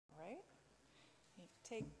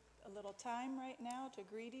take a little time right now to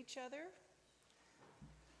greet each other.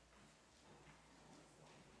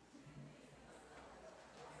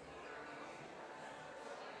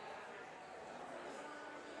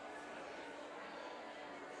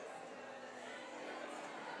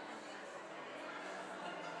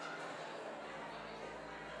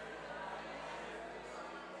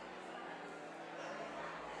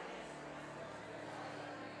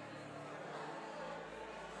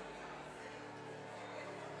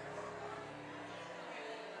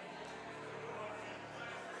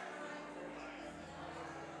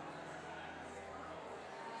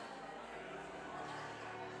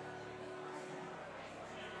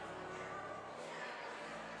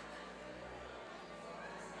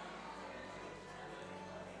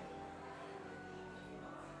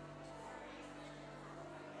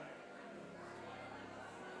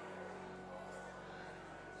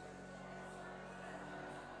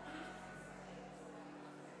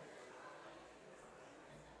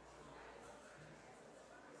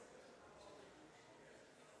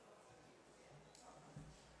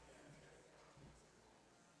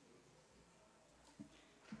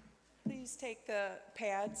 Please take the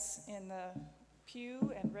pads in the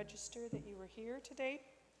pew and register that you were here today.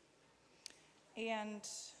 And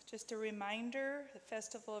just a reminder, the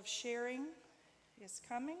Festival of Sharing is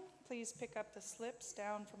coming. Please pick up the slips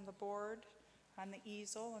down from the board on the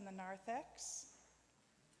easel and the narthex.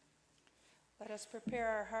 Let us prepare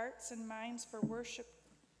our hearts and minds for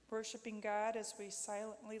worshiping God as we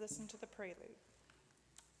silently listen to the prelude.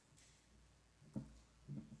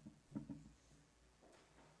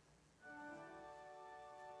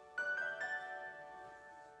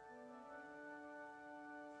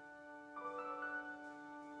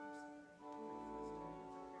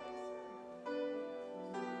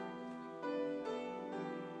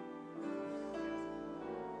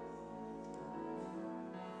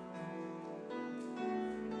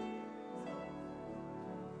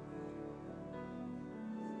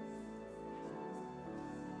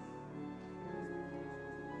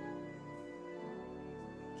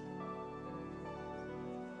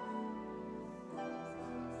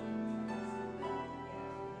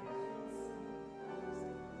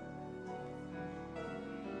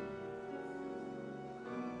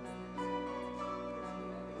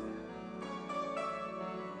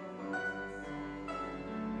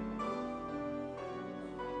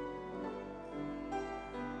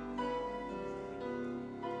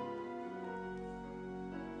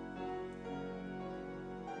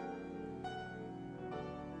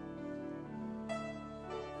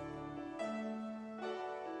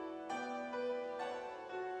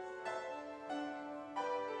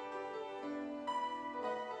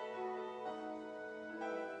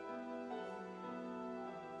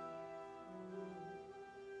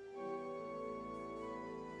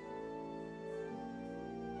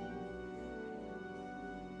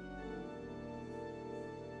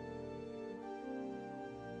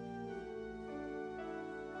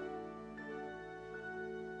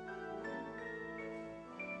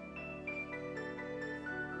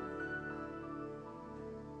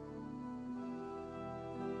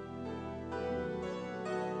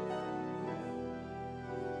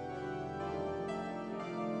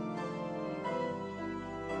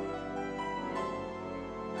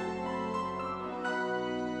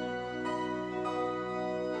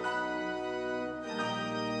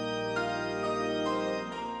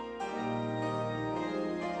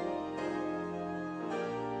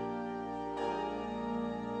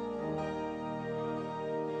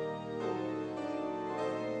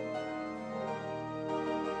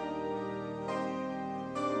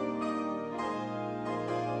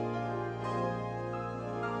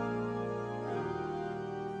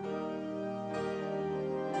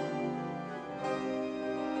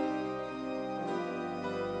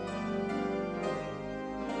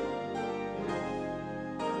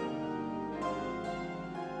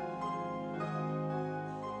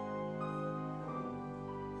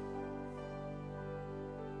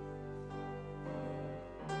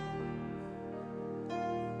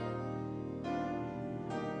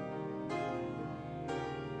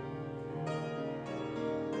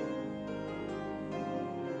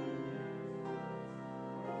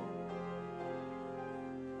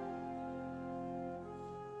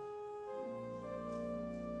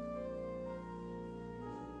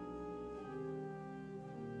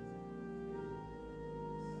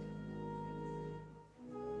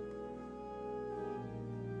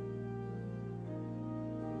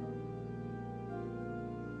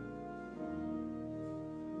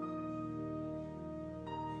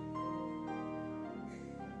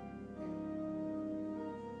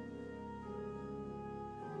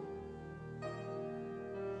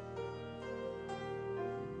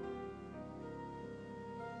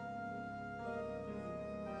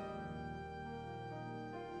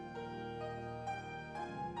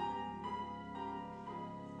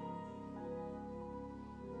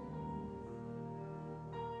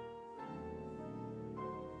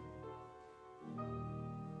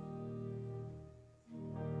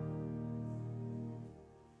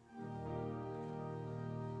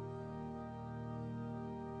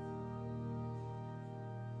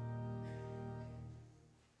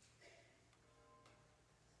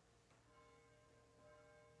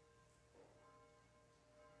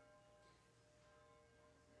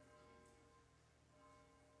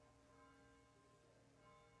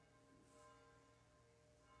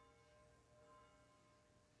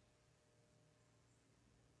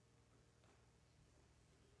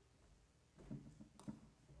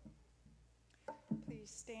 Please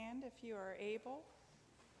stand if you are able.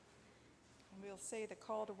 And we'll say the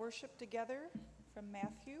call to worship together from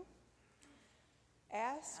Matthew.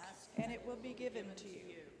 Ask, and it will be given to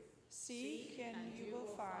you. Seek, and you will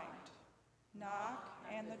find. Knock,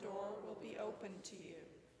 and the door will be opened to you.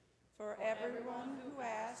 For everyone who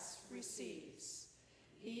asks receives.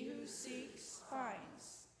 He who seeks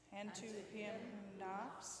finds. And to him who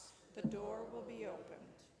knocks, the door will be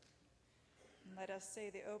opened. And let us say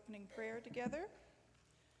the opening prayer together.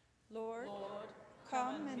 Lord,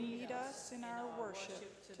 come and meet us in our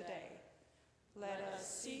worship today. Let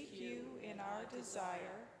us seek you in our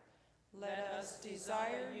desire. Let us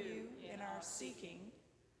desire you in our seeking.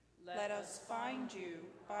 Let us find you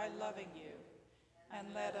by loving you. And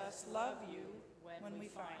let us love you when we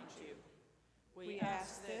find you. We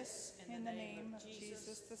ask this in the name of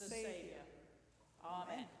Jesus the Savior.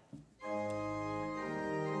 Amen.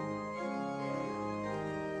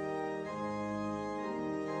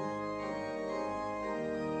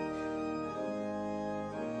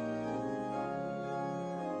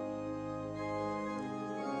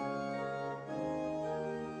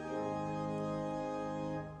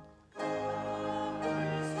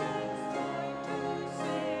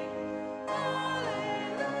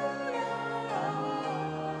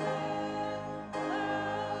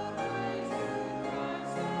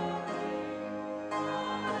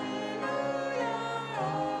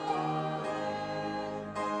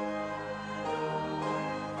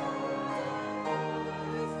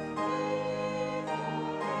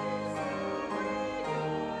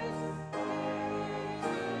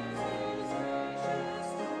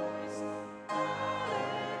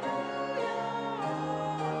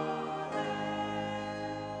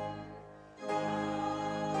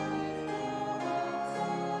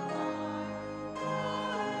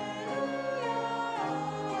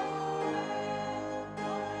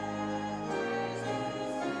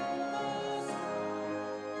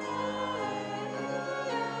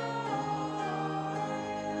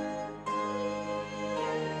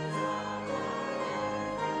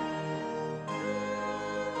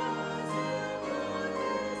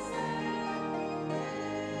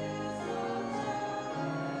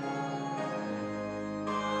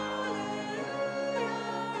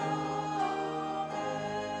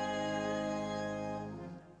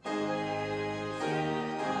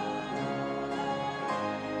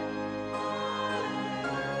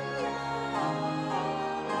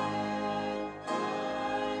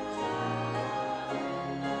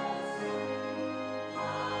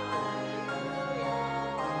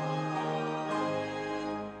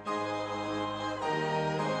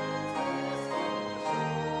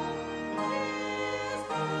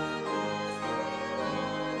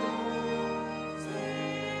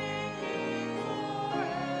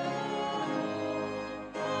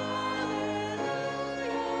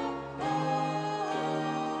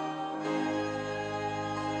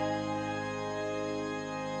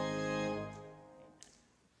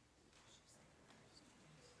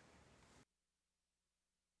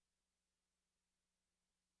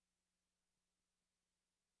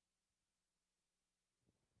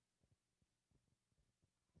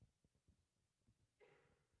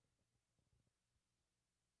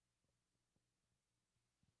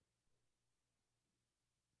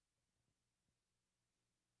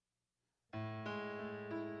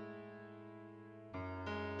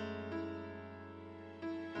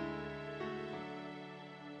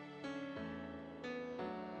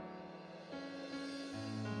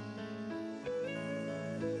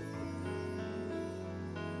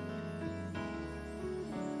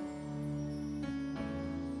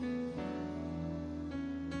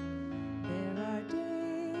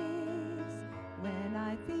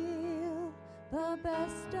 The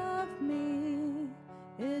best of me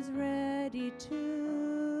is ready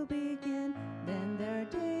to begin. Then there are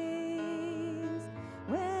days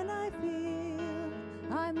when I feel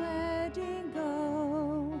I'm letting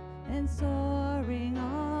go and soaring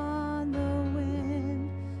on the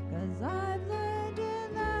wind. 'Cause I've learned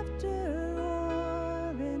in laughter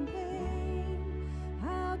or in pain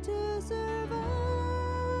how to survive.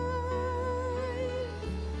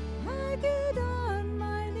 I get on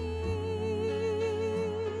my knees.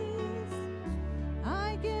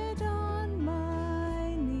 I get on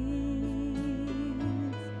my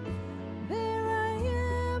knees. There I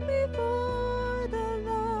am before the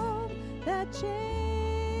love that changes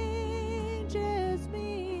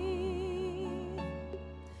me.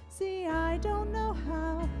 See, I don't know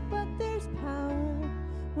how, but there's power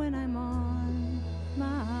when I'm on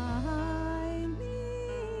my knees.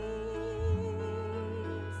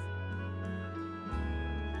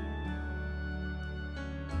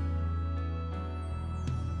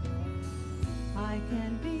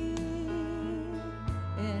 can be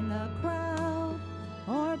in a crowd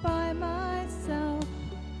or by myself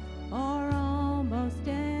or almost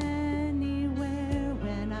anywhere.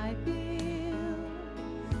 When I feel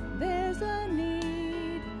there's a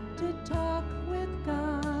need to talk with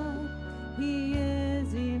God, He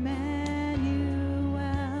is Emmanuel.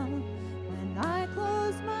 When I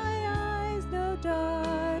close my eyes, no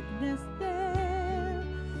darkness there,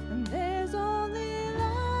 and there's only light.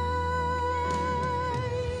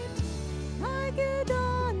 I get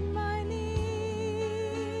on my knees.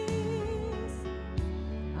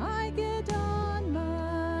 I get on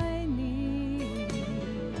my knees.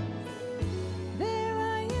 There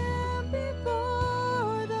I am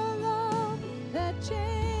before the love that changes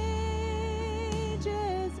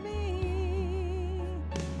me.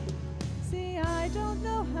 See, I don't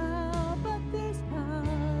know how, but there's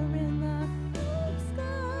power in the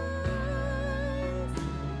skies,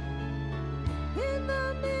 in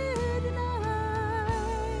the midnight,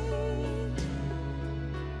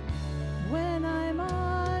 when I'm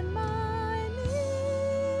on my knees.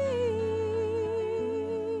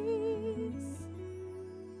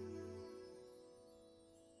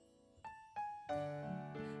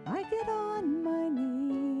 I get on my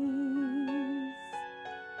knees.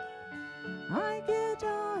 I get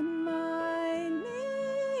on my knees.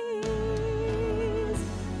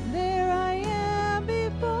 There I am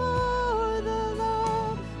before the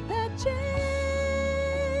love that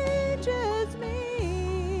changes me.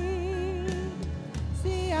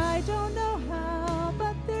 See, I don't know how,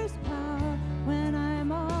 but there's power when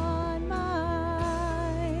I'm on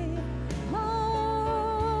my,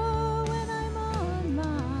 oh, when I'm on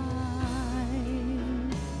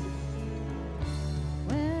mine,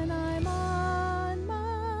 when I'm on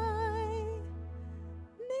my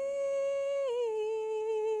knees.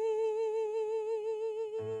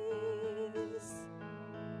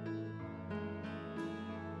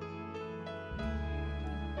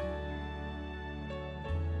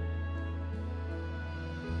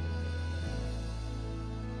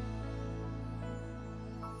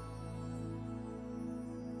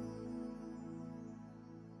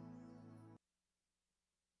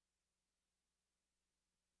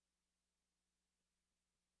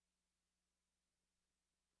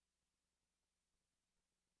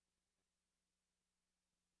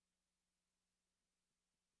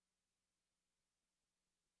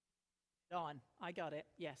 On. I got it,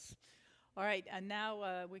 yes. All right, and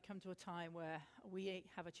now we come to a time where we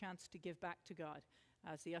have a chance to give back to God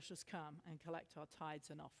as the ushers come and collect our tithes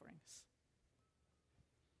and offerings.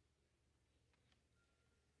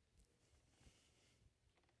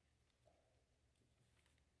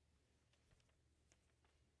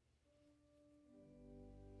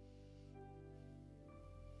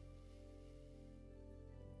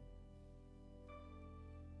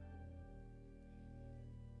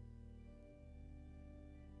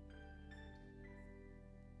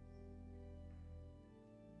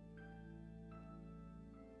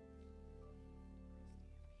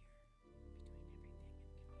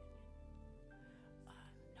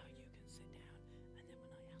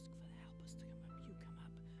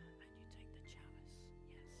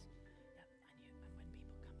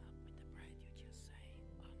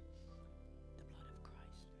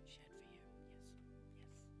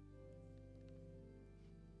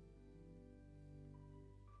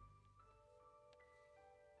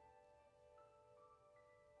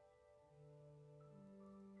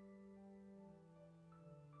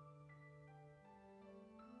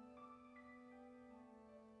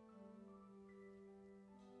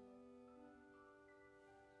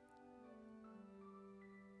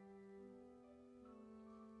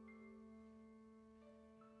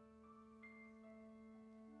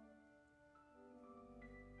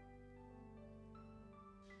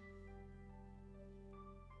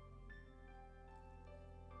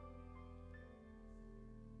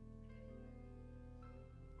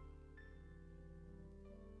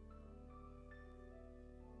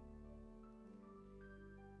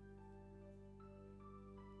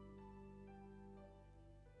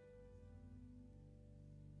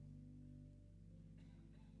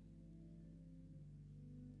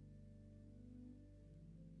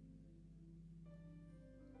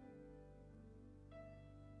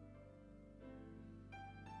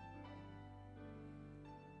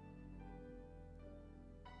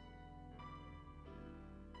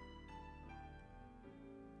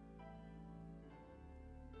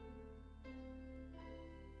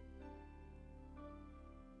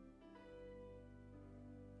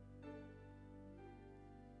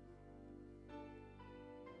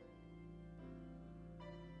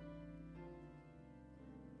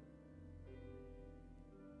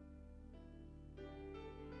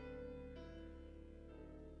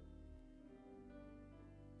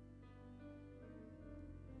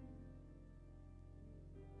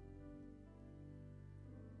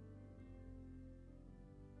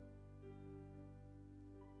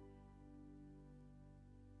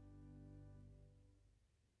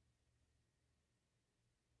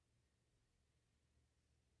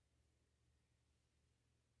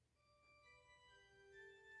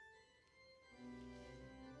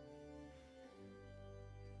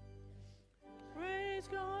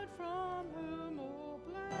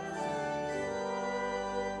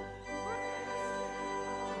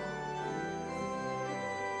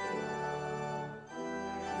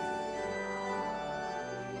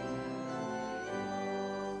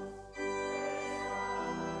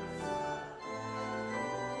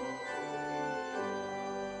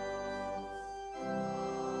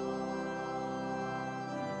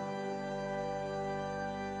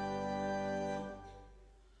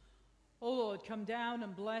 come down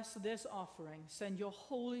and bless this offering. Send your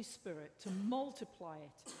Holy Spirit to multiply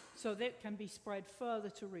it so that it can be spread further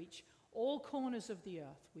to reach all corners of the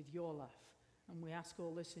earth with your love. And we ask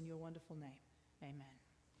all this in your wonderful name. Amen.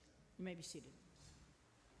 You may be seated.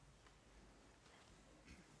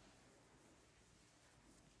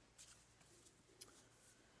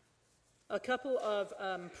 A couple of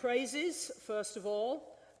praises, first of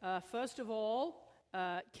all.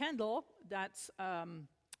 Kendall, that's,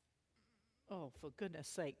 oh, for goodness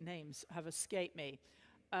sake, names have escaped me.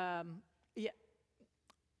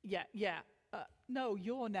 No,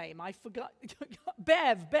 your name, I forgot.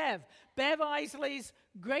 Bev Isley's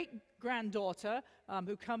great-granddaughter,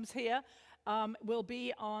 who comes here, will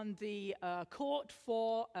be on the court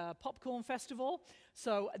for Popcorn Festival.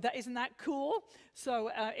 So isn't that cool?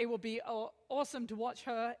 So it will be awesome to watch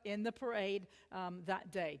her in the parade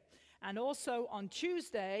that day. And also on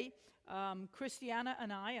Tuesday, Christiana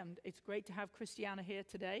and I, and it's great to have Christiana here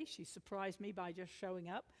today. She surprised me by just showing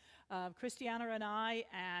up. Christiana and I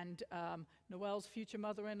and Noelle's future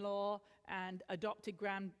mother-in-law and adopted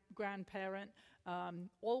grandparent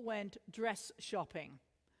all went dress shopping.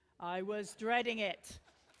 I was dreading it.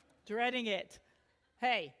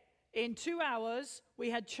 Hey, in 2 hours, we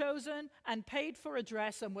had chosen and paid for a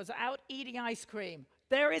dress and was out eating ice cream.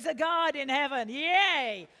 There is a God in heaven.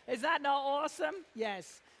 Yay! Is that not awesome?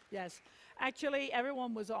 Yes. Actually,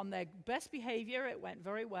 everyone was on their best behavior. It went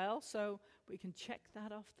very well, so we can check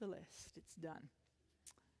that off the list. It's done.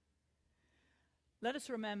 Let us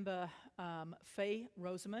remember Faye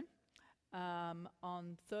Rosamond.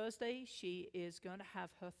 On Thursday, she is going to have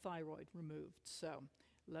her thyroid removed, so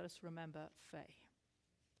let us remember Faye.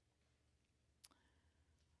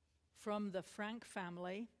 From the Frank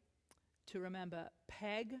family, to remember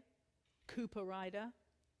Peg Cooper Ryder.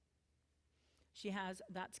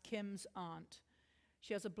 That's Kim's aunt.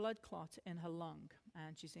 She has a blood clot in her lung,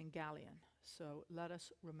 and she's in Galleon, so let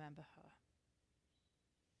us remember her.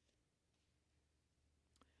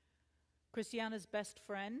 Christiana's best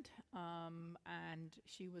friend, and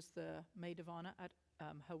she was the maid of honor at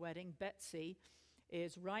her wedding, Betsy,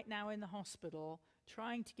 is right now in the hospital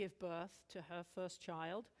trying to give birth to her first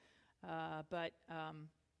child, but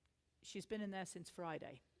she's been in there since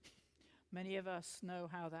Friday. Many of us know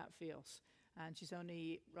how that feels. And she's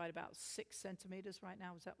only right about 6 centimeters right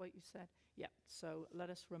now. Is that what you said? Yeah. So let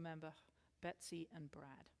us remember Betsy and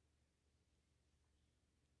Brad.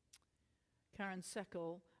 Karen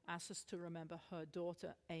Seckel asks us to remember her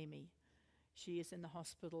daughter, Amy. She is in the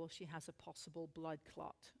hospital. She has a possible blood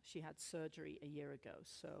clot. She had surgery a year ago.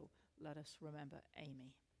 So let us remember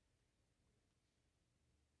Amy.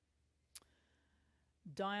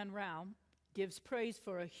 Diane Rao gives praise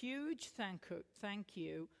for a huge thank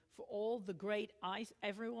you for all the great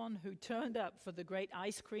everyone who turned up for the great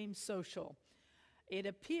ice cream social. It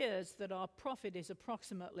appears that our profit is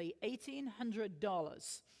approximately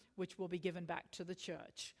 $1,800, which will be given back to the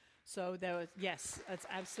church. So yes, that's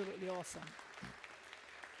absolutely awesome.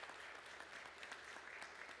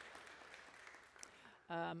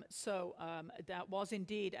 That was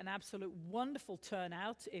indeed an absolute wonderful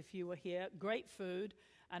turnout if you were here. Great food.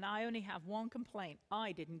 And I only have one complaint.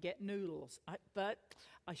 I didn't get noodles, but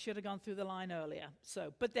I should have gone through the line earlier.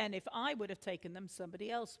 But then if I would have taken them, somebody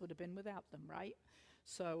else would have been without them, right?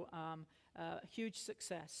 So huge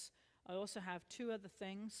success. I also have 2 other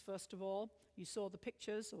things. First of all, you saw the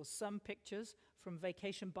pictures, or some pictures, from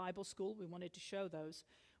Vacation Bible School. We wanted to show those.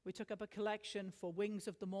 We took up a collection for Wings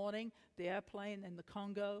of the Morning, the airplane in the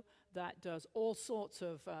Congo that does all sorts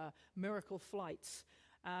of miracle flights.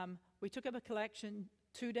 We took up a collection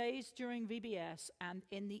 2 days during VBS and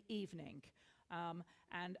in the evening.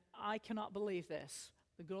 And I cannot believe this.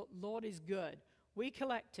 The Lord is good. We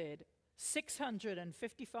collected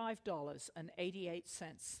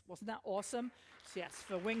 $655.88. Wasn't that awesome? Yes,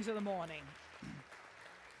 for Wings of the Morning.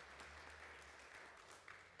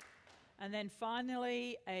 And then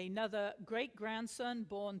finally, another great-grandson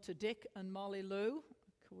born to Dick and Molly Lou.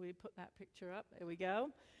 Can we put that picture up? There we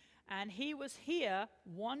go. And he was here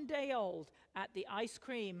 1 day old at the ice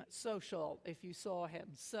cream social, if you saw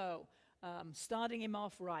him. So starting him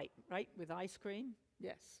off right with ice cream?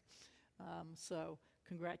 Yes. So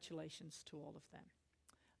congratulations to all of them.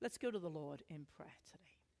 Let's go to the Lord in prayer today.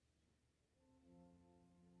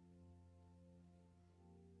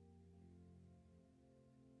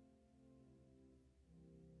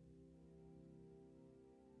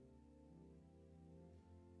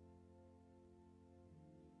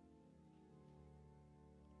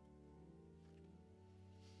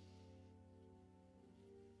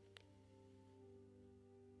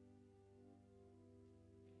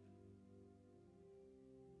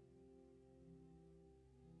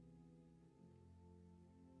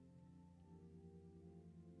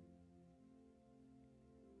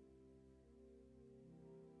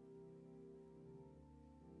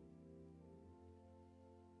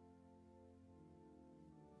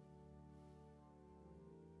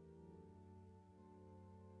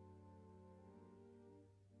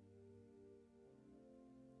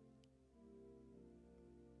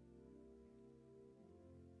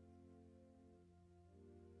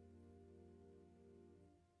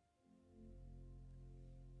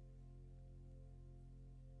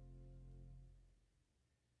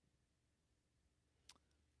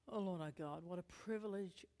 Oh, Lord our God, what a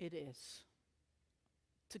privilege it is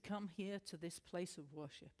to come here to this place of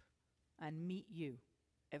worship and meet you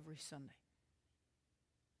every Sunday.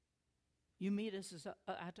 You meet us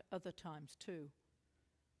at other times too.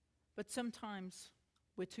 But sometimes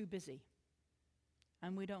we're too busy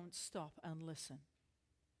and we don't stop and listen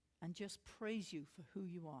and just praise you for who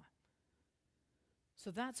you are.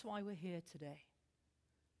 So that's why we're here today.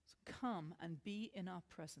 So come and be in our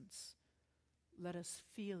presence. Let us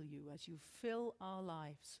feel you as you fill our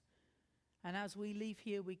lives. And as we leave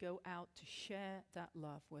here, we go out to share that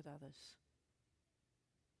love with others.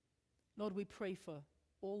 Lord, we pray for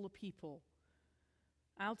all the people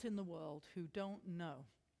out in the world who don't know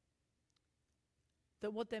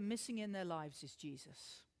that what they're missing in their lives is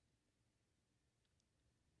Jesus.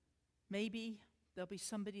 Maybe there'll be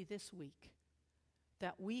somebody this week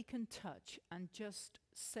that we can touch and just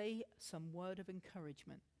say some word of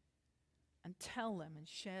encouragement and tell them and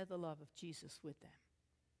share the love of Jesus with them.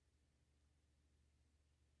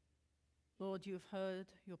 Lord, you've heard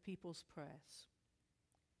your people's prayers,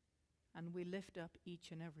 and we lift up each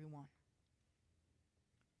and every one.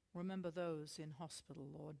 Remember those in hospital,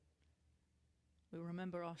 Lord. We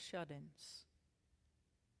remember our shut-ins,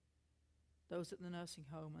 those at the nursing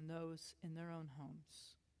home and those in their own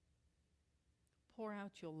homes. Pour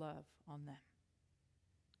out your love on them.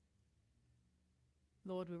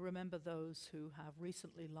 Lord, we remember those who have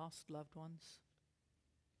recently lost loved ones.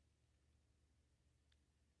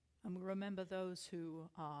 And we remember those who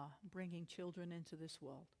are bringing children into this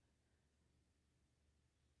world.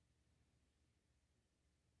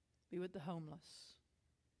 Be with the homeless,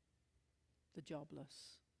 the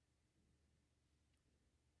jobless,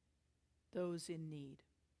 those in need,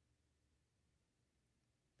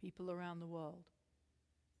 people around the world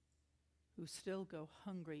who still go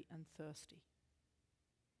hungry and thirsty.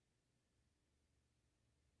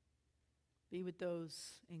 Be with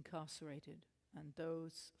those incarcerated and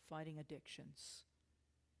those fighting addictions.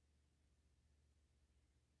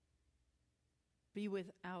 Be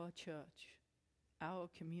with our church, our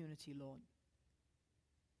community, Lord,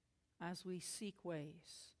 as we seek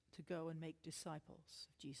ways to go and make disciples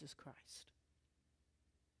of Jesus Christ.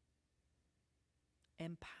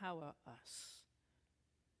 Empower us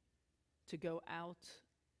to go out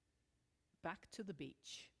back to the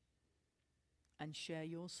beach and share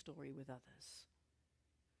your story with others.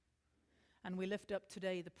 And we lift up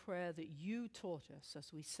today the prayer that you taught us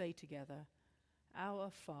as we say together, Our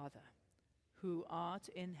Father, who art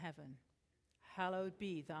in heaven, hallowed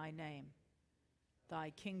be thy name. Thy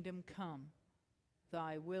kingdom come,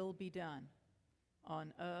 thy will be done,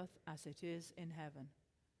 on earth as it is in heaven.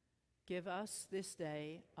 Give us this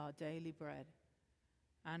day our daily bread,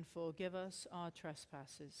 and forgive us our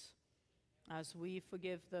trespasses, as we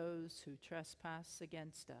forgive those who trespass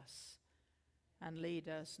against us. And lead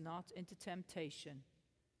us not into temptation,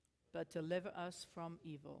 but deliver us from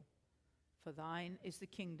evil. For thine is the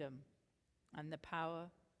kingdom, and the power,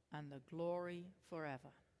 and the glory forever.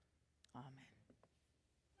 Amen.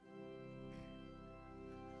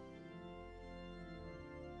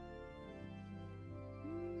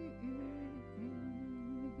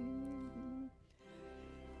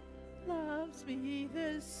 Loves me,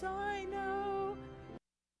 this I know.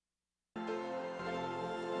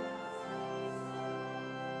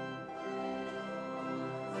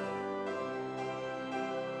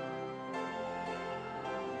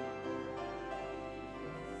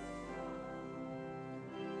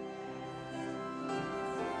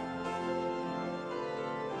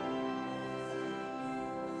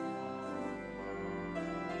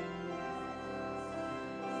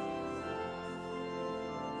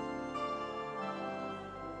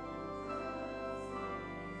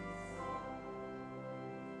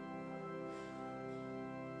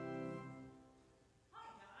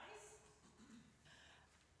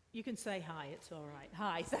 You can say hi, it's all right.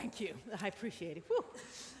 Hi, thank you. I appreciate it. Whew.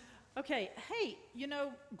 Okay, hey, you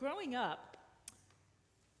know, growing up,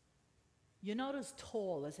 you're not as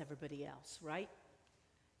tall as everybody else, right?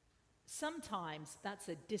 Sometimes that's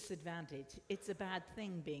a disadvantage. It's a bad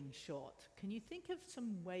thing being short. Can you think of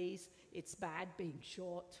some ways it's bad being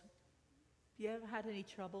short? Have you ever had any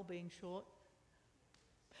trouble being short?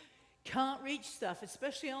 Can't reach stuff,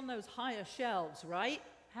 especially on those higher shelves, right?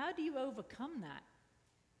 How do you overcome that?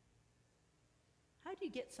 How do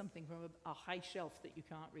you get something from a high shelf that you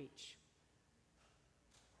can't reach?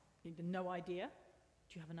 You have no idea?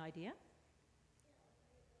 Do you have an idea?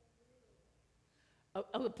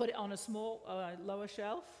 Oh, put it on a small, lower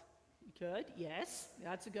shelf? You could, yes.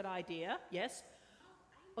 That's a good idea, yes.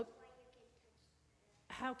 Oh,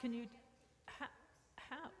 how can you,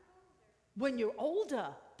 how? When you're older,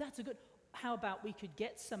 that's a good, how about we could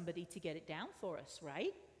get somebody to get it down for us,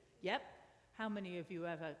 right? Yep. How many of you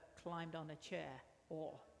ever climbed on a chair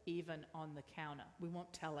or even on the counter? We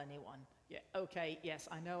won't tell anyone. Yeah, okay, yes,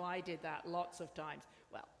 I know I did that lots of times.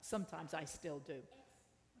 Well, sometimes I still do.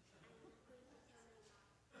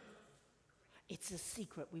 It's a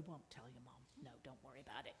secret. We won't tell your mom. No, don't worry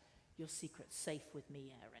about it. Your secret's safe with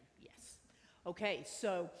me, Aaron. Yes. Okay,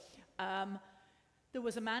 so there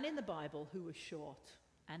was a man in the Bible who was short,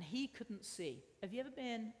 and he couldn't see. Have you ever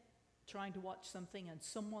been trying to watch something and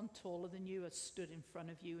someone taller than you has stood in front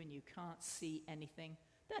of you and you can't see anything?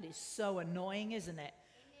 That is so annoying, isn't it?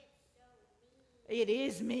 And it's so mean. It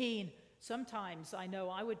is mean. Sometimes I know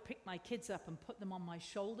I would pick my kids up and put them on my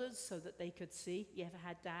shoulders so that they could see. You ever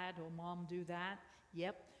had dad or mom do that?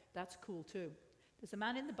 Yep, that's cool too. There's a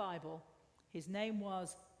man in the Bible. His name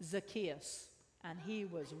was Zacchaeus, and he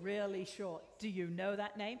was really short. Do you know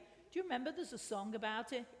that name? Do you remember there's a song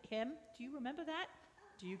about him? Do you remember that?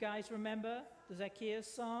 Do you guys remember the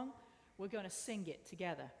Zacchaeus song? We're going to sing it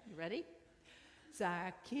together. You ready?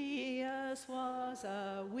 Zacchaeus was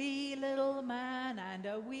a wee little man, and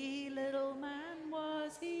a wee little man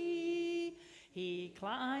was he. He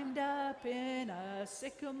climbed up in a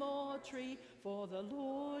sycamore tree, for the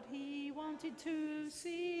Lord he wanted to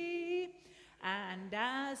see. And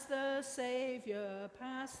as the Savior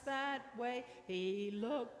passed that way, he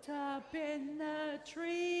looked up in the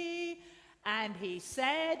tree, and he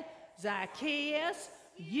said, Zacchaeus,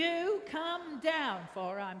 you come down,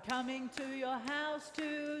 for I'm coming to your house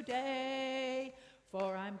today.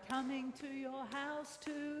 For I'm coming to your house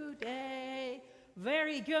today.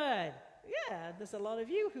 Very good. Yeah, there's a lot of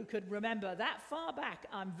you who could remember that far back.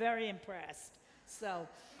 I'm very impressed. So,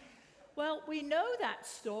 well, we know that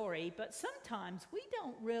story, but sometimes we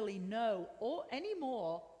don't really know any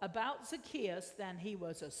more about Zacchaeus than he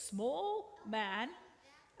was a small man.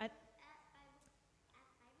 And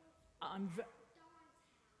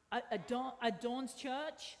at Dawn's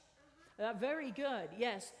church? Very good,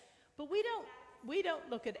 yes. But we don't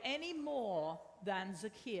look at any more than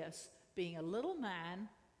Zacchaeus being a little man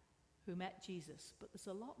who met Jesus. But there's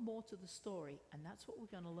a lot more to the story, and that's what we're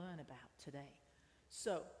going to learn about today.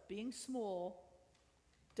 So, being small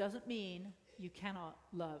doesn't mean you cannot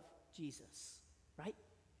love Jesus, right?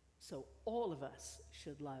 So all of us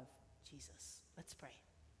should love Jesus. Let's pray.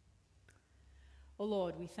 Oh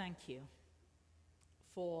Lord, we thank you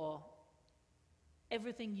for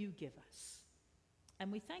everything you give us.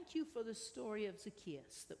 And we thank you for the story of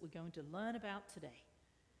Zacchaeus that we're going to learn about today,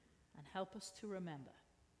 and help us to remember,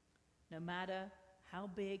 no matter how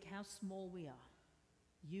big, how small we are,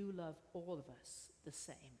 you love all of us the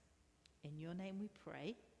same. In your name we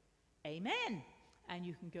pray. Amen. And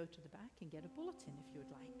you can go to the back and get a bulletin if you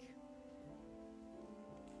would like.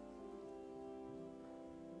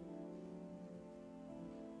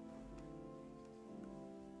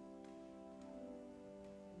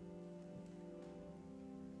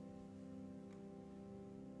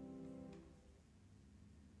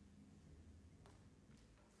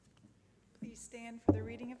 Please stand for the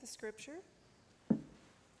reading of the scripture.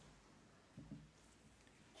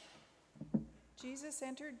 Jesus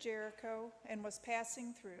entered Jericho and was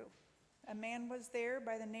passing through. A man was there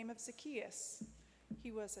by the name of Zacchaeus.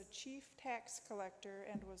 He was a chief tax collector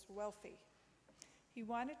and was wealthy. He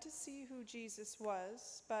wanted to see who Jesus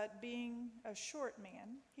was, but being a short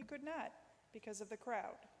man, he could not because of the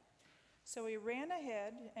crowd. So he ran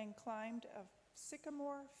ahead and climbed a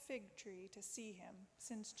sycamore fig tree to see him,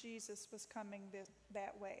 since Jesus was coming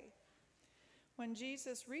that way. When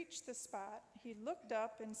Jesus reached the spot, he looked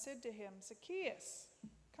up and said to him, Zacchaeus,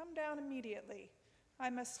 come down immediately. I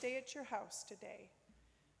must stay at your house today.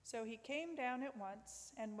 So he came down at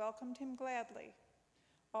once and welcomed him gladly.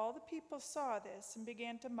 All the people saw this and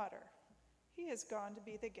began to mutter, he has gone to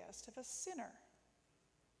be the guest of a sinner.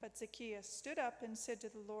 But Zacchaeus stood up and said to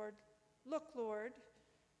the Lord, look, Lord,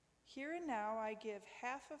 here and now I give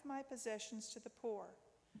half of my possessions to the poor,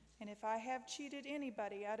 and if I have cheated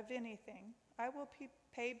anybody out of anything, I will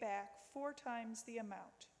pay back 4 times the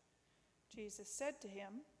amount. Jesus said to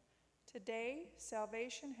him, today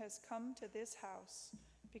salvation has come to this house,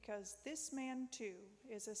 because this man too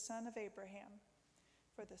is a son of Abraham.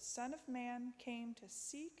 For the Son of Man came to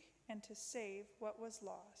seek and to save what was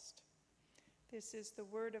lost. This is the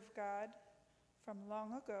word of God from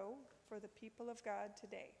long ago for the people of God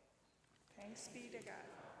today. Thanks be to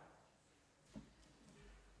God.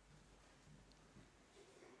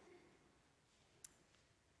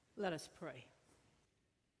 Let us pray.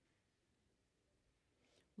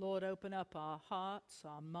 Lord, open up our hearts,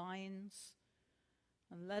 our minds,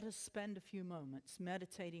 and let us spend a few moments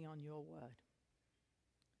meditating on your word.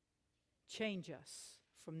 change us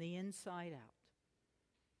from the inside out,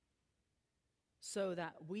 so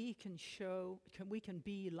that we can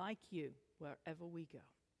be like you wherever we go.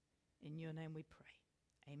 In your name we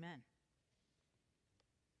pray. Amen.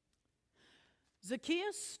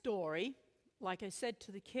 Zacchaeus' story, like I said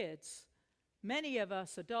to the kids, many of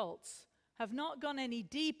us adults have not gone any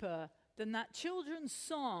deeper than that children's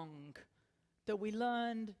song that we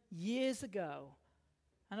learned years ago.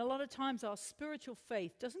 And a lot of times our spiritual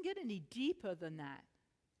faith doesn't get any deeper than that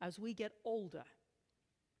as we get older.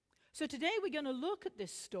 So today we're going to look at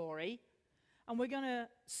this story, and we're going to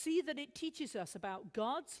see that it teaches us about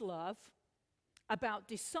God's love, about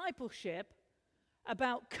discipleship,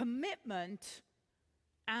 about commitment,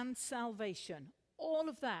 and salvation. All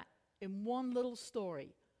of that in one little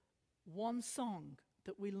story, one song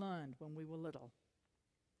that we learned when we were little.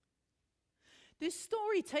 This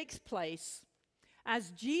story takes place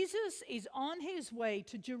as Jesus is on his way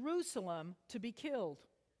to Jerusalem to be killed.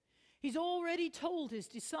 He's already told his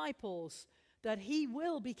disciples that he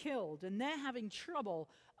will be killed, and they're having trouble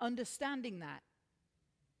understanding that.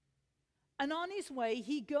 And on his way,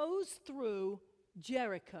 he goes through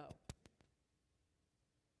Jericho.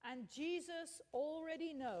 And Jesus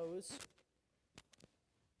already knows.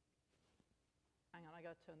 Hang on, I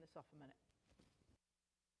got to turn this off a minute.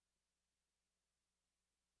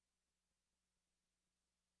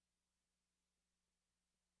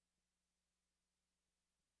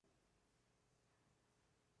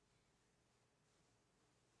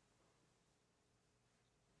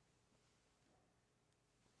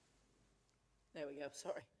 There we go,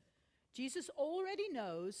 sorry. Jesus already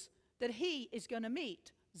knows that he is going to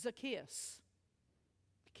meet Zacchaeus.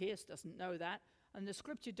 Zacchaeus doesn't know that, and the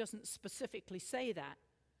scripture doesn't specifically say that.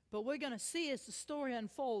 But we're going to see as the story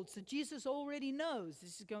unfolds that Jesus already knows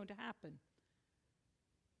this is going to happen.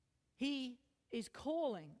 He is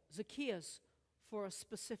calling Zacchaeus for a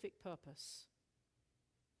specific purpose.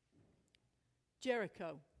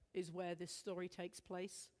 Jericho is where this story takes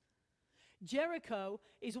place. Jericho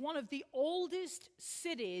is one of the oldest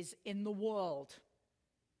cities in the world.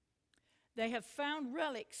 They have found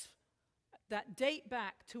relics that date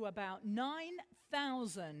back to about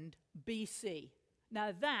 9,000 BC.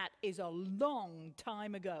 Now that is a long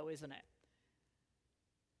time ago, isn't it?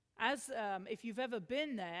 If you've ever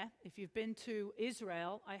been there, if you've been to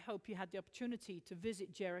Israel, I hope you had the opportunity to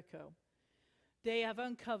visit Jericho. They have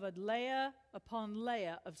uncovered layer upon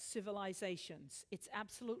layer of civilizations. It's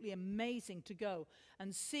absolutely amazing to go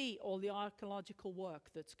and see all the archaeological work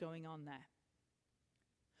that's going on there.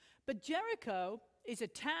 But Jericho is a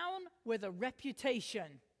town with a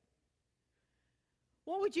reputation.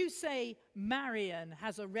 What would you say Marion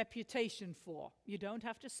has a reputation for? You don't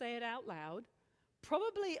have to say it out loud.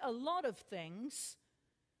 Probably a lot of things.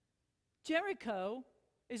 Jericho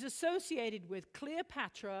is associated with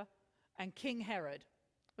Cleopatra and King Herod.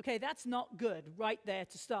 Okay, that's not good right there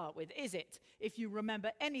to start with, is it? If you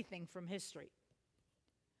remember anything from history.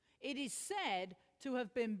 It is said to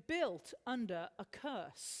have been built under a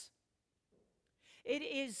curse. It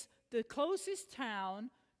is the closest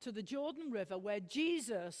town to the Jordan River where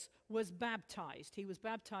Jesus was baptized. He was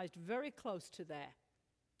baptized very close to there.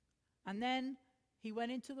 And then he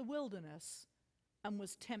went into the wilderness and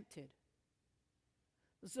was tempted.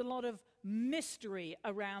 There's a lot of mystery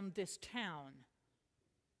around this town.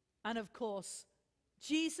 And of course,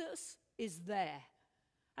 Jesus is there.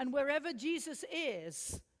 And wherever Jesus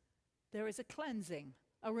is, there is a cleansing,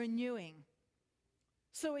 a renewing.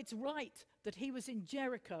 So it's right that he was in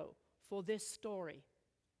Jericho for this story.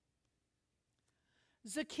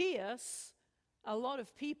 Zacchaeus, a lot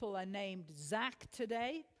of people are named Zach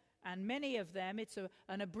today, and many of them, it's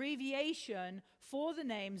an abbreviation for the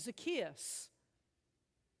name Zacchaeus.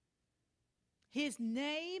 His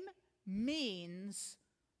name means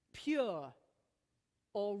pure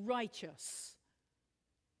or righteous.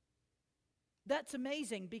 That's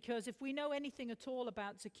amazing, because if we know anything at all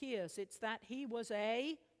about Zacchaeus, it's that he was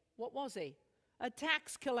what was he? A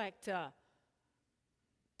tax collector.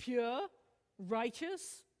 Pure,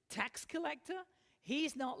 righteous, tax collector.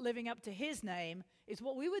 He's not living up to his name, is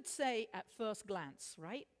what we would say at first glance,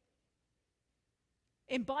 right?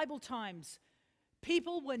 In Bible times,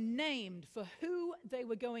 people were named for who they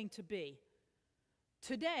were going to be.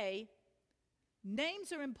 Today,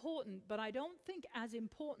 names are important, but I don't think as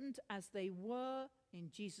important as they were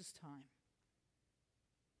in Jesus' time.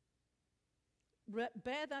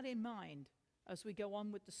 Bear that in mind as we go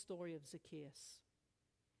on with the story of Zacchaeus.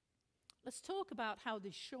 Let's talk about how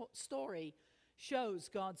this short story shows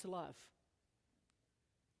God's love.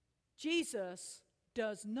 Jesus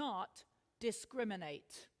does not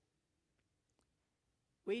discriminate.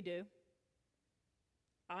 We do.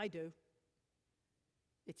 I do.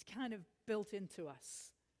 It's kind of built into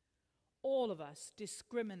us. All of us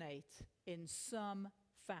discriminate in some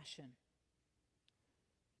fashion.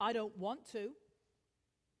 I don't want to.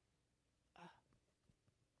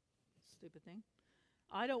 Stupid thing.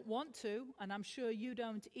 I don't want to, and I'm sure you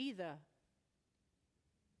don't either.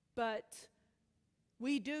 But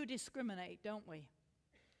we do discriminate, don't we?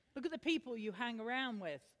 Look at the people you hang around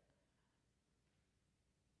with.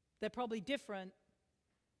 They're probably different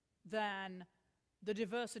than the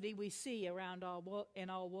diversity we see around in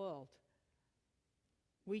our world.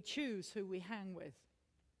 We choose who we hang with.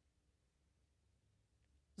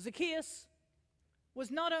 Zacchaeus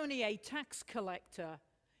was not only a tax collector,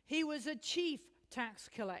 he was a chief tax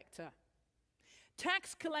collector.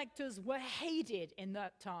 Tax collectors were hated in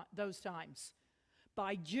those times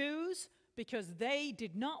by Jews because they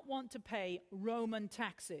did not want to pay Roman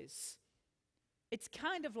taxes. It's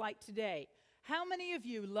kind of like today. How many of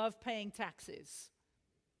you love paying taxes?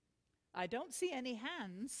 I don't see any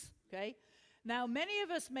hands, okay? Now, many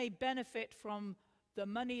of us may benefit from the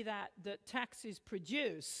money that taxes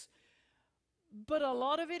produce, but a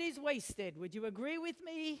lot of it is wasted. Would you agree with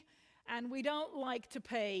me? And we don't like to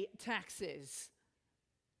pay taxes.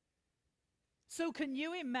 So can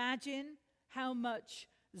you imagine how much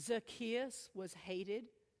Zacchaeus was hated?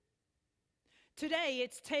 Today,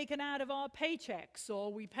 it's taken out of our paychecks,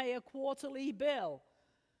 or we pay a quarterly bill.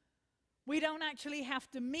 We don't actually have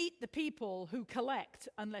to meet the people who collect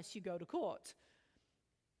unless you go to court.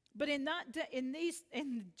 But in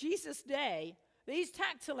Jesus' day, these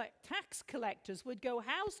tax collectors would go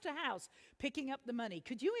house to house picking up the money.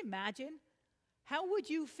 Could you imagine? How would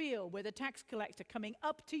you feel with a tax collector coming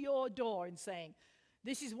up to your door and saying,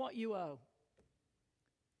 "This is what you owe"?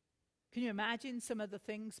 Can you imagine some of the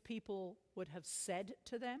things people would have said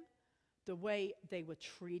to them, the way they were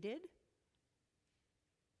treated?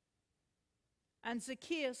 And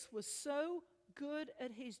Zacchaeus was so good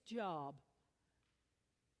at his job,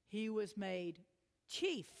 he was made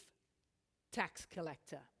chief tax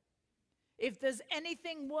collector. If there's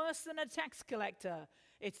anything worse than a tax collector,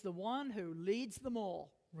 it's the one who leads them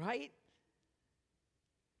all, right?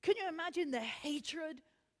 Can you imagine the hatred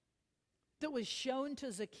that was shown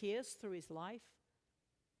to Zacchaeus through his life?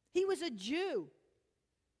 He was a Jew.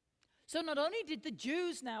 So not only did the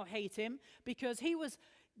Jews now hate him because he was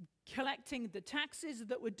collecting the taxes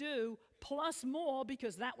that were due, plus more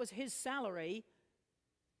because that was his salary,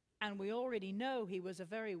 and we already know he was a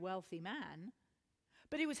very wealthy man,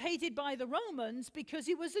 but he was hated by the Romans because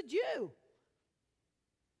he was a Jew.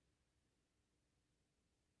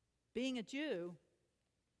 Being a Jew,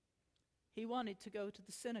 he wanted to go to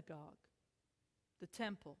the synagogue, the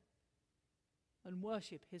temple, and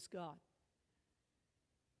worship his God.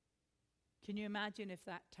 Can you imagine if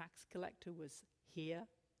that tax collector was here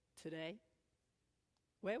today?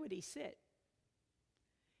 Where would he sit?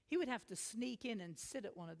 He would have to sneak in and sit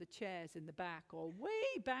at one of the chairs in the back or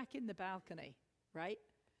way back in the balcony, right?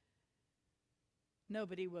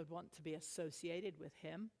 Nobody would want to be associated with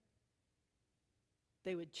him.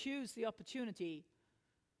 They would choose the opportunity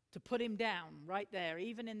to put him down right there,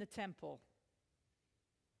 even in the temple.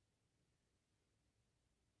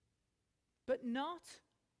 But not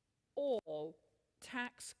all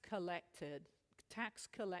tax collectors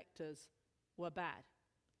were bad.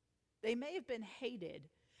 They may have been hated.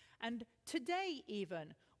 And today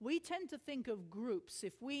even, we tend to think of groups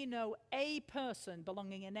if we know a person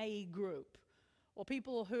belonging in a group, or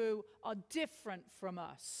people who are different from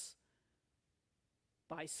us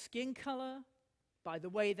by skin color, by the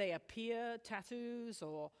way they appear, tattoos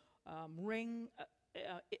or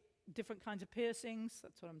different kinds of piercings.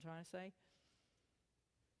 That's what I'm trying to say.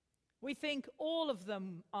 We think all of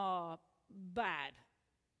them are bad,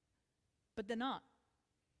 but they're not,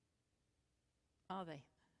 are they?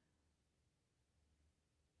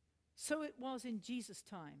 So it was in Jesus'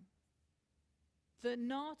 time that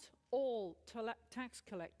not all tax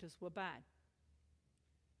collectors were bad.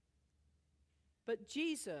 But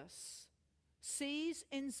Jesus sees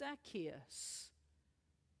in Zacchaeus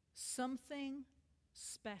something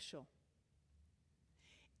special.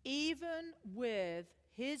 Even with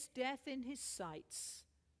his death in his sights,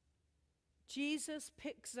 Jesus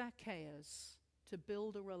picks Zacchaeus to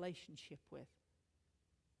build a relationship with.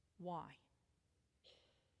 Why?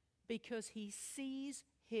 Because he sees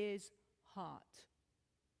his heart.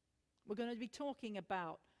 We're going to be talking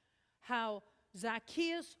about how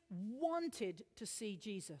Zacchaeus wanted to see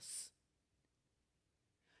Jesus.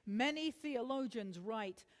 Many theologians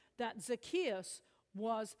write that Zacchaeus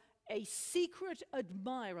was a secret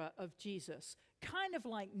admirer of Jesus, kind of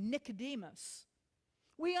like Nicodemus.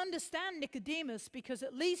 We understand Nicodemus because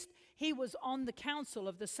at least he was on the council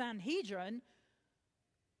of the Sanhedrin,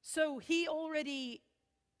 so he already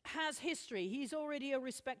has history. He's already a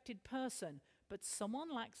respected person. But someone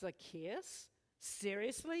like Zacchaeus?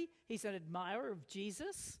 Seriously? He's an admirer of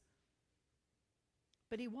Jesus?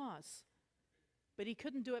 But he was. But he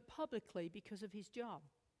couldn't do it publicly because of his job.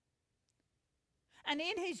 And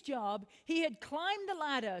in his job, he had climbed the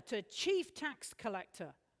ladder to chief tax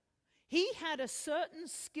collector. He had a certain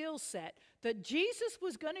skill set that Jesus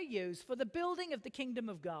was going to use for the building of the kingdom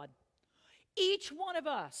of God. Each one of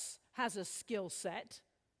us has a skill set.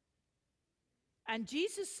 And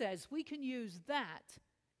Jesus says we can use that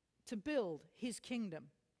to build his kingdom.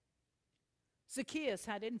 Zacchaeus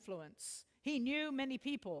had influence. He knew many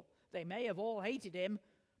people. They may have all hated him,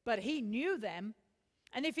 but he knew them.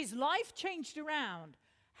 And if his life changed around,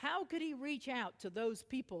 how could he reach out to those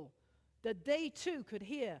people that they too could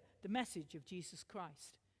hear the message of Jesus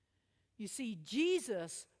Christ? You see,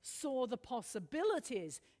 Jesus saw the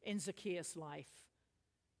possibilities in Zacchaeus' life,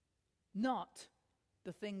 not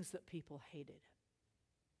the things that people hated.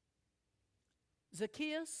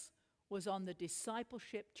 Zacchaeus was on the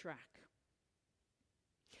discipleship track.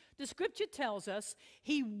 The scripture tells us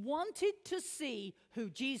he wanted to see who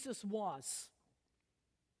Jesus was.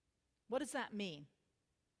 What does that mean?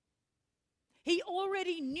 He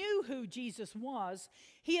already knew who Jesus was.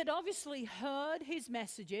 He had obviously heard his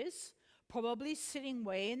messages, probably sitting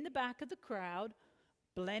way in the back of the crowd,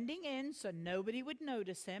 blending in so nobody would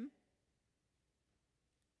notice him.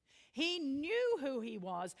 He knew who he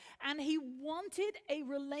was, and he wanted a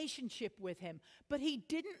relationship with him, but he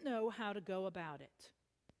didn't know how to go about it.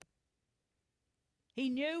 He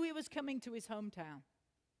knew he was coming to his hometown.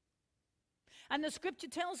 And the scripture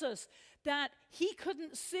tells us that he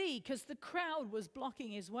couldn't see because the crowd was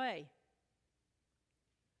blocking his way.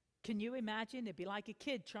 Can you imagine? It'd be like a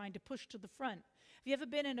kid trying to push to the front. Have you ever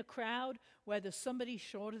been in a crowd where there's somebody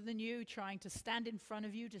shorter than you trying to stand in front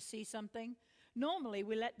of you to see something? Normally,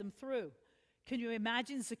 we let them through. Can you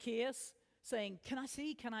imagine Zacchaeus saying, "Can I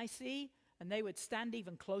see? Can I see?" And they would stand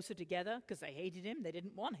even closer together because they hated him. They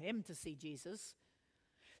didn't want him to see Jesus.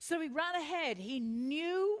 So he ran ahead. He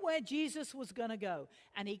knew where Jesus was going to go,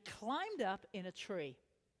 and he climbed up in a tree.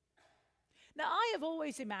 Now, I have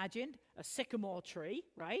always imagined a sycamore tree,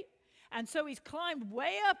 right? And so he's climbed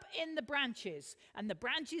way up in the branches, and the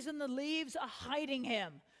branches and the leaves are hiding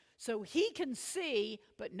him. So he can see,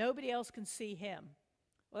 but nobody else can see him.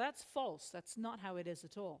 Well, that's false. That's not how it is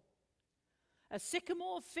at all. A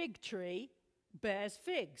sycamore fig tree bears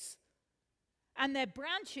figs, and their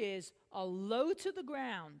branches are low to the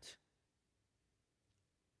ground.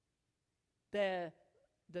 The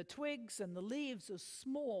twigs and the leaves are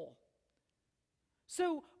small.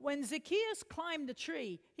 So when Zacchaeus climbed the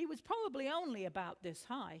tree, he was probably only about this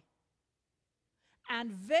high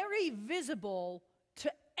and very visible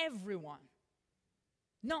to everyone,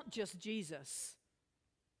 not just Jesus.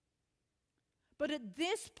 But at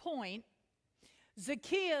this point,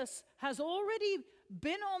 Zacchaeus has already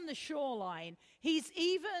been on the shoreline. He's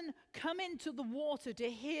even come into the water to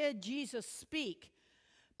hear Jesus speak.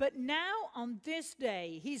 But now on this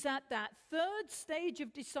day, he's at that third stage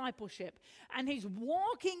of discipleship, and he's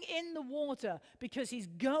walking in the water because he's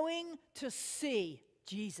going to see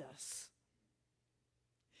Jesus.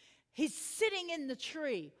 He's sitting in the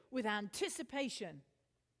tree with anticipation.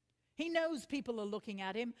 He knows people are looking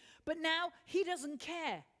at him, but now he doesn't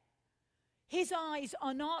care. His eyes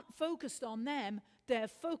are not focused on them. They're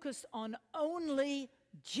focused on only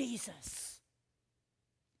Jesus.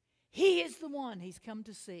 He is the one he's come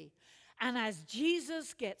to see. And as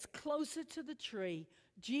Jesus gets closer to the tree,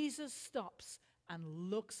 Jesus stops and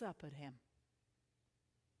looks up at him.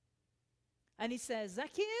 And he says,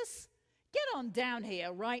 "Zacchaeus, get on down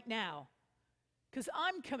here right now, because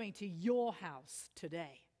I'm coming to your house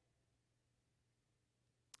today."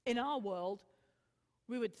 In our world,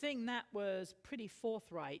 we would think that was pretty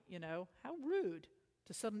forthright, you know. How rude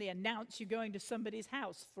to suddenly announce you're going to somebody's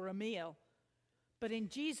house for a meal. But in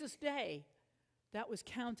Jesus' day, that was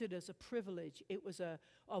counted as a privilege. It was a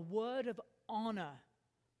word of honor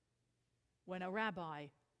when a rabbi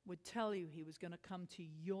would tell you he was going to come to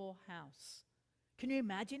your house. Can you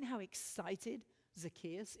imagine how excited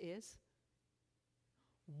Zacchaeus is?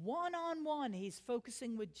 One-on-one, he's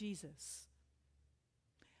focusing with Jesus.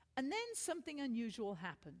 And then something unusual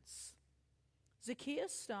happens.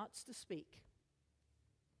 Zacchaeus starts to speak.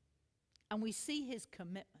 And we see his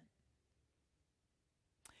commitment.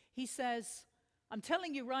 He says, "I'm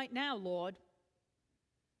telling you right now, Lord,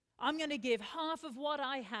 I'm going to give half of what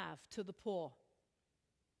I have to the poor.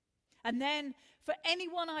 And then for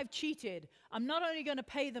anyone I've cheated, I'm not only going to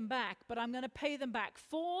pay them back, but I'm going to pay them back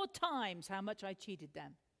 4 times how much I cheated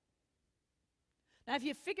them. Now, if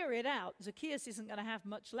you figure it out, Zacchaeus isn't going to have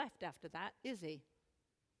much left after that, is he?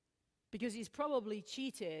 Because he's probably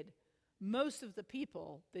cheated most of the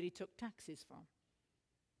people that he took taxes from.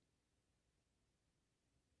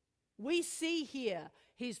 We see here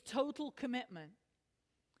his total commitment.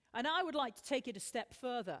 And I would like to take it a step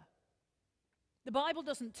further. The Bible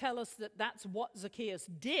doesn't tell us that that's what Zacchaeus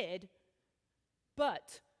did,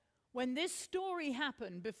 but when this story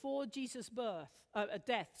happened before Jesus'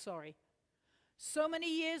 death, so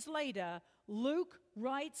many years later, Luke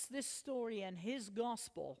writes this story in his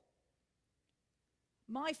gospel.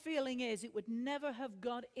 My feeling is it would never have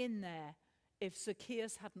got in there if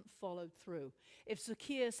Zacchaeus hadn't followed through, if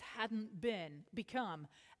Zacchaeus hadn't become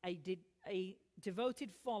a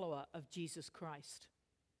devoted follower of Jesus Christ.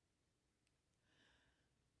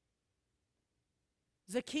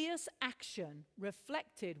 Zacchaeus' action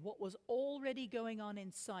reflected what was already going on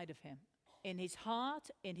inside of him, in his heart,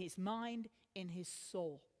 in his mind, in his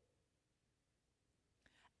soul.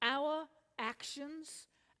 Our actions,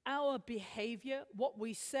 our behavior, what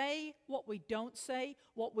we say, what we don't say,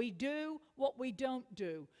 what we do, what we don't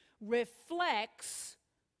do, reflects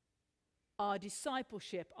our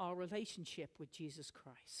discipleship, our relationship with Jesus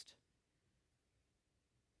Christ.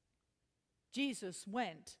 Jesus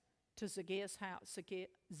went to Zacchaeus'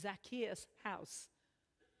 house,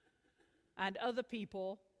 and other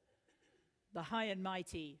people, the high and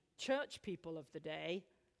mighty church people of the day,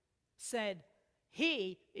 said,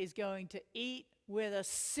 he is going to eat with a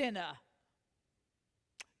sinner.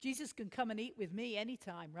 Jesus can come and eat with me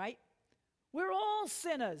anytime, right? We're all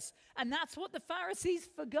sinners, and that's what the Pharisees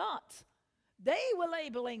forgot. They were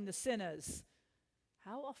labeling the sinners.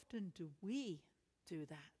 How often do we do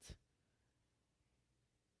that?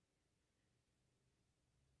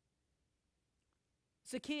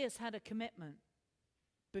 Zacchaeus had a commitment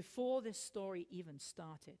before this story even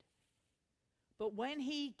started. But when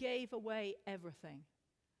he gave away everything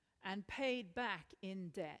and paid back in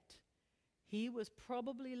debt, he was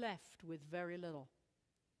probably left with very little.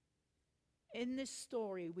 In this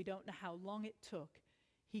story, we don't know how long it took.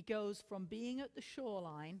 He goes from being at the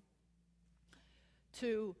shoreline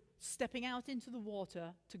to stepping out into the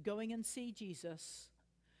water, to going and see Jesus,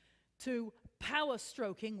 to power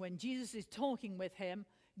stroking when Jesus is talking with him,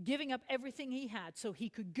 giving up everything he had so he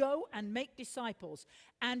could go and make disciples,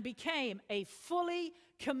 and became a fully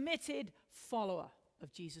committed follower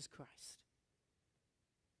of Jesus Christ.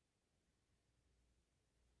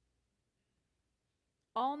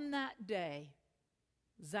 On that day,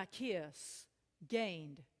 Zacchaeus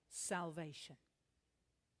gained salvation.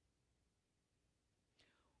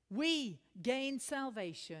 We gain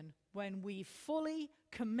salvation when we fully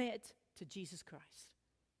commit to Jesus Christ.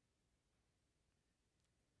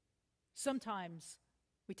 Sometimes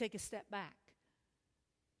we take a step back,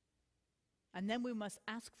 and then we must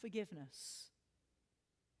ask forgiveness,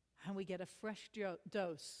 and we get a fresh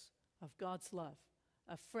dose of God's love,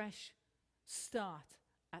 a fresh start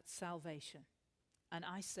at salvation. And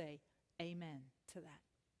I say amen to that.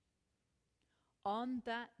 On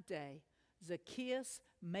that day, Zacchaeus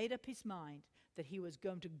made up his mind that he was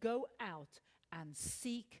going to go out and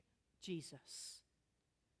seek Jesus.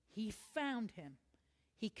 He found him.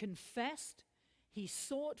 He confessed. He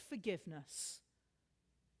sought forgiveness.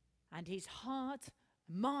 And his heart,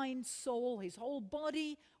 mind, soul, his whole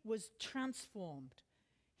body was transformed.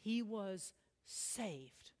 He was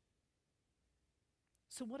saved.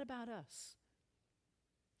 So what about us?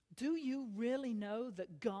 Do you really know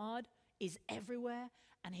that God is everywhere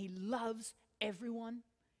and he loves everyone?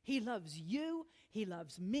 He loves you. He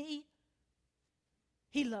loves me.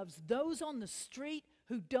 He loves those on the street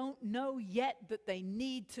who don't know yet that they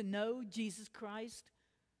need to know Jesus Christ.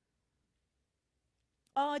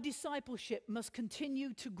 Our discipleship must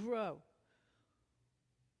continue to grow.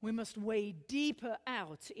 We must wade deeper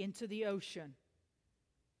out into the ocean.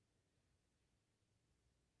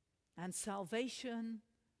 And salvation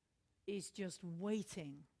is just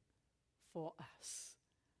waiting for us.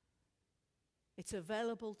 It's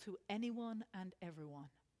available to anyone and everyone.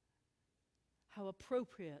 How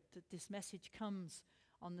appropriate that this message comes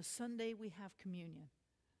on the Sunday we have communion.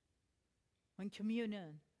 When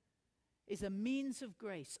communion is a means of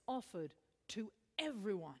grace offered to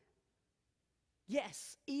everyone.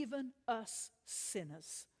 Yes, even us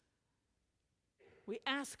sinners. We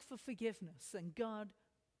ask for forgiveness, and God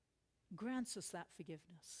grants us that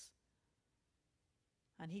forgiveness.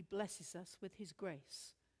 And he blesses us with his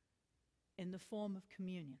grace in the form of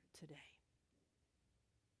communion today.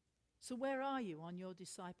 So where are you on your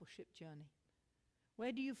discipleship journey?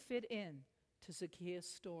 Where do you fit in to Zacchaeus'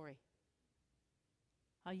 story?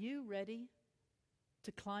 Are you ready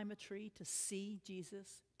to climb a tree, to see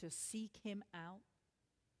Jesus, to seek him out?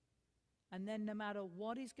 And then no matter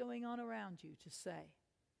what is going on around you, to say,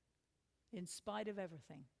 in spite of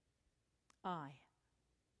everything, I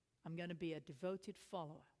am going to be a devoted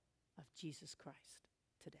follower of Jesus Christ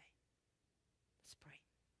today. Let's pray.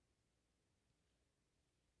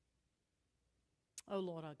 Oh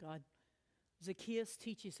Lord our God, Zacchaeus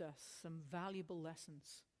teaches us some valuable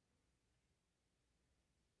lessons.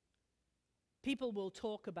 People will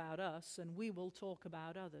talk about us and we will talk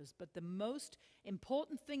about others, but the most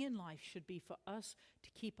important thing in life should be for us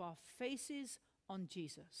to keep our faces on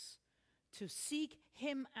Jesus, to seek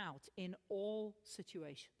him out in all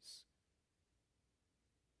situations.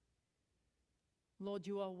 Lord,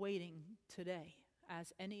 you are waiting today,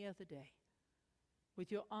 as any other day,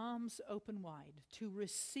 with your arms open wide to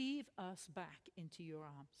receive us back into your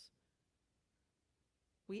arms.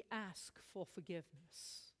 We ask for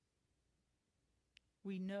forgiveness.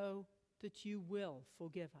 We know that you will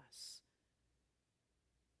forgive us.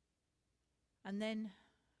 And then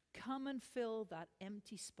come and fill that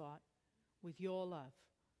empty spot with your love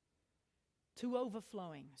to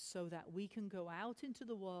overflowing so that we can go out into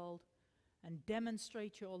the world and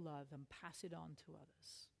demonstrate your love and pass it on to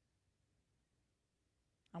others.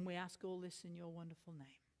 And we ask all this in your wonderful name.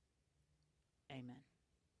 Amen.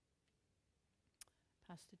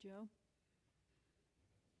 Pastor Joe?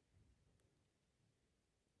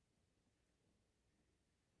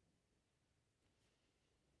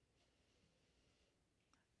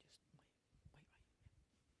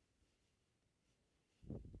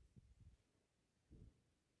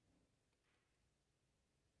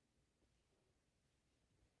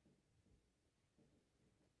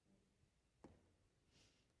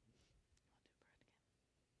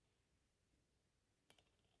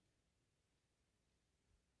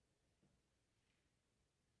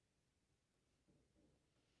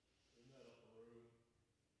 We met up the road.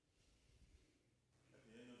 At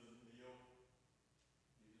the end of the meal,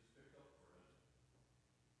 Jesus picked up bread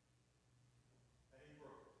and he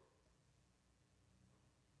broke it.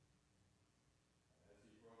 And as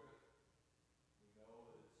he broke it, we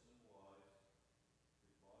know that it symbolized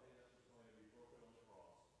his body that was going to be broken on the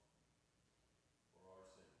cross for our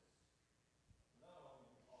sins. Not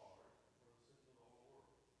only ours, but for the sins of the whole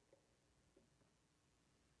world.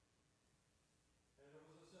 And it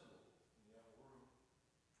was a symbol in the upper room,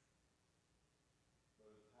 but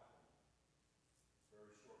it happened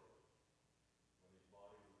very shortly when his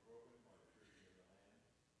body was broken by the piercing of the hand,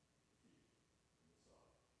 the feet, and the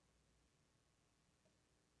side.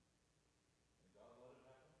 And God let it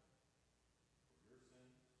happen for your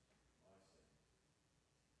sins, my sins,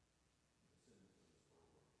 and the sins of this whole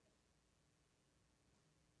world.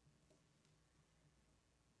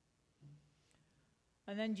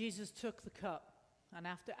 And then Jesus took the cup, and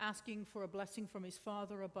after asking for a blessing from his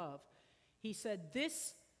Father above, he said,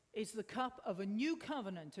 "This is the cup of a new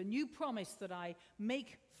covenant, a new promise that I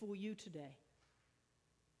make for you today.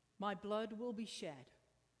 My blood will be shed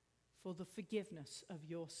for the forgiveness of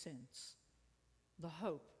your sins, the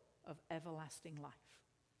hope of everlasting life."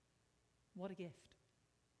 What a gift.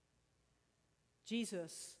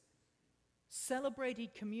 Jesus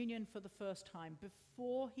celebrated communion for the first time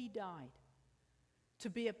before he died, to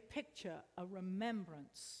be a picture, a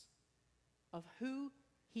remembrance of who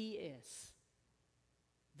he is,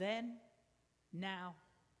 then, now,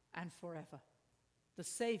 and forever, the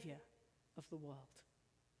Savior of the world.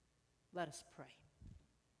 Let us pray.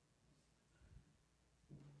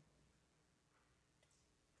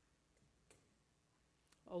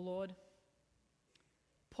 O Lord,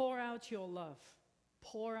 pour out your love,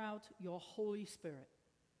 pour out your Holy Spirit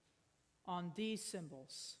on these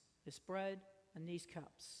symbols, this bread and these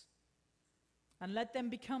cups, and let them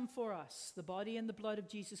become for us the body and the blood of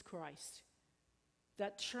Jesus Christ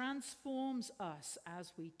that transforms us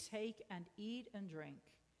as we take and eat and drink.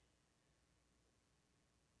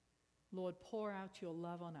 Lord, pour out your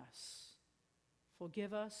love on us.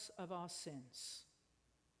 Forgive us of our sins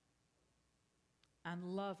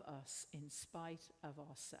and love us in spite of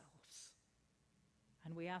ourselves.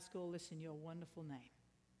 And we ask all this in your wonderful name.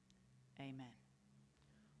 Amen.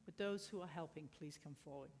 Would those who are helping please come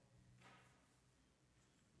forward?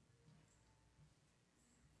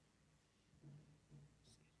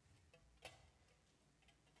 Yes.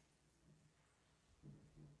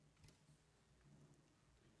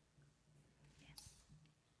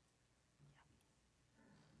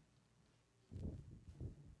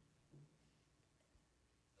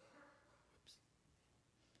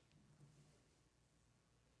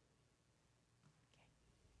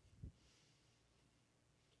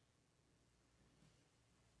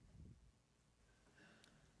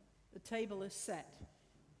 table is set.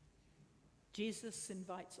 Jesus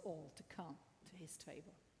invites all to come to his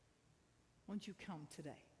table. Won't you come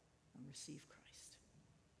today and receive Christ?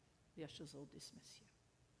 The ushers will dismiss you.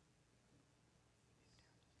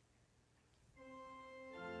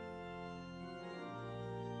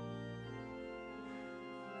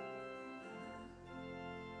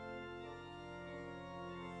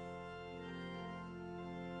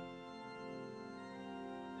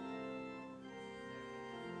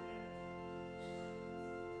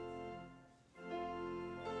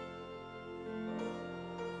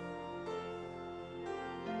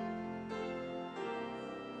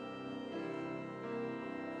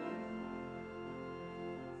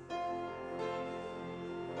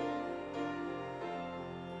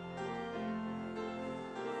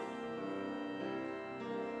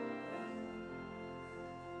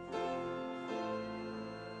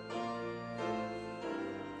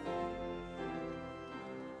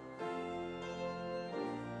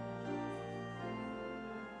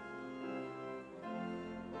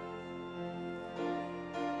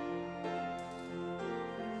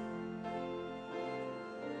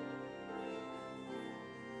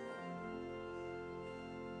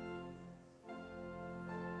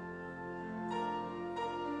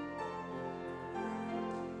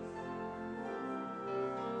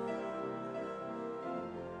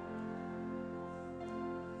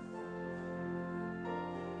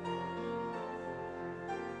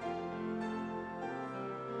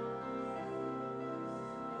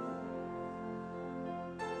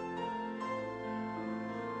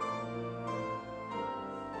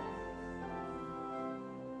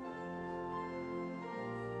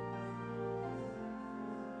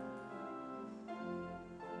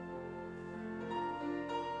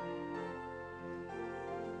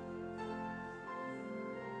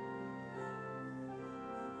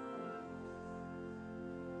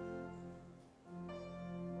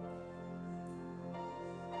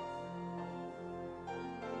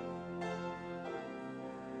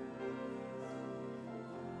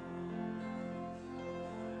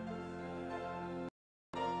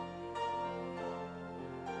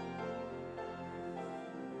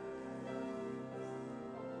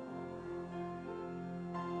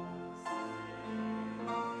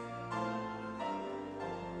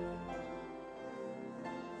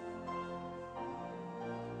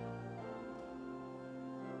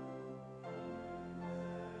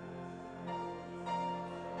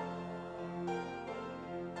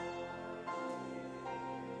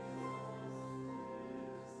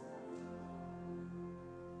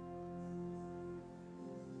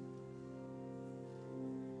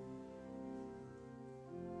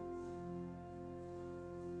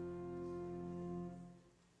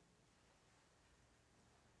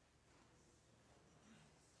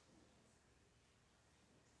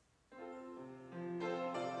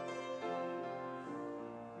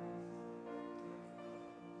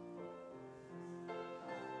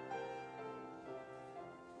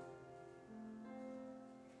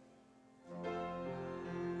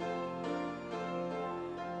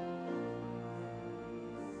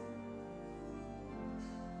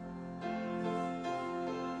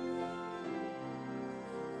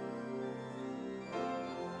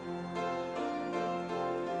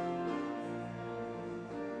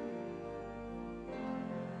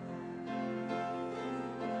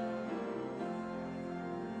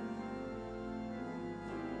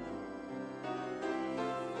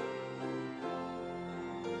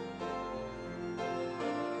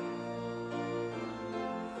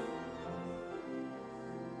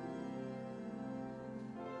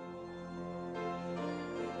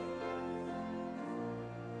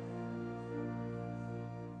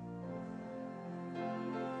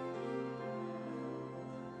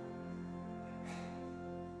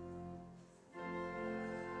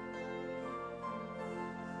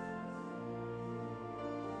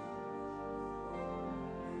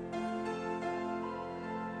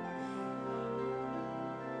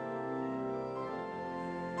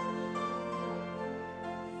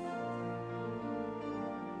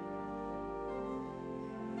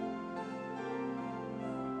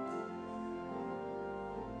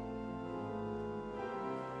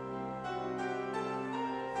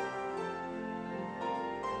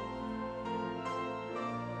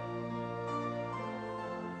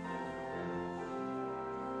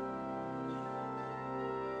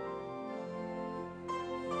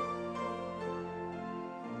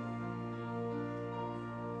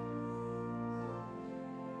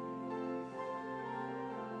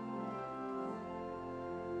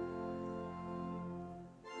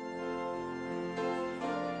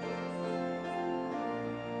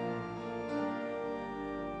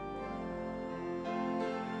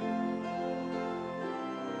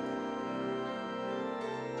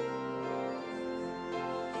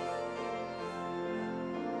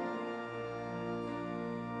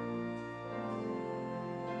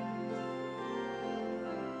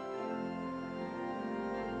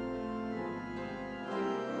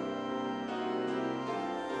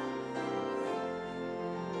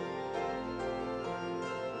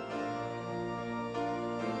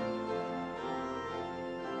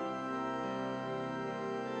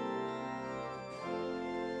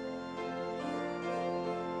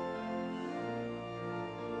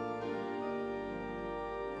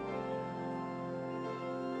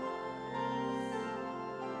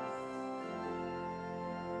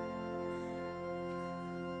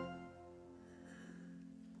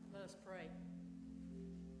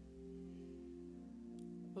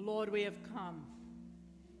 Lord, we have come.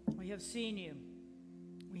 We have seen you.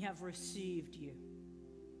 We have received you.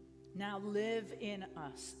 Now live in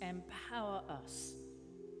us. Empower us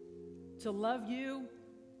to love you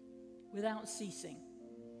without ceasing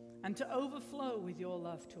and to overflow with your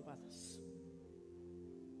love to others.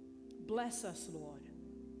 Bless us, Lord,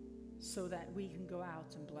 so that we can go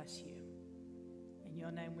out and bless you. In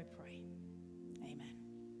your name we pray. Amen.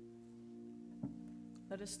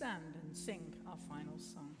 Let us stand and sing our final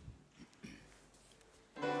song.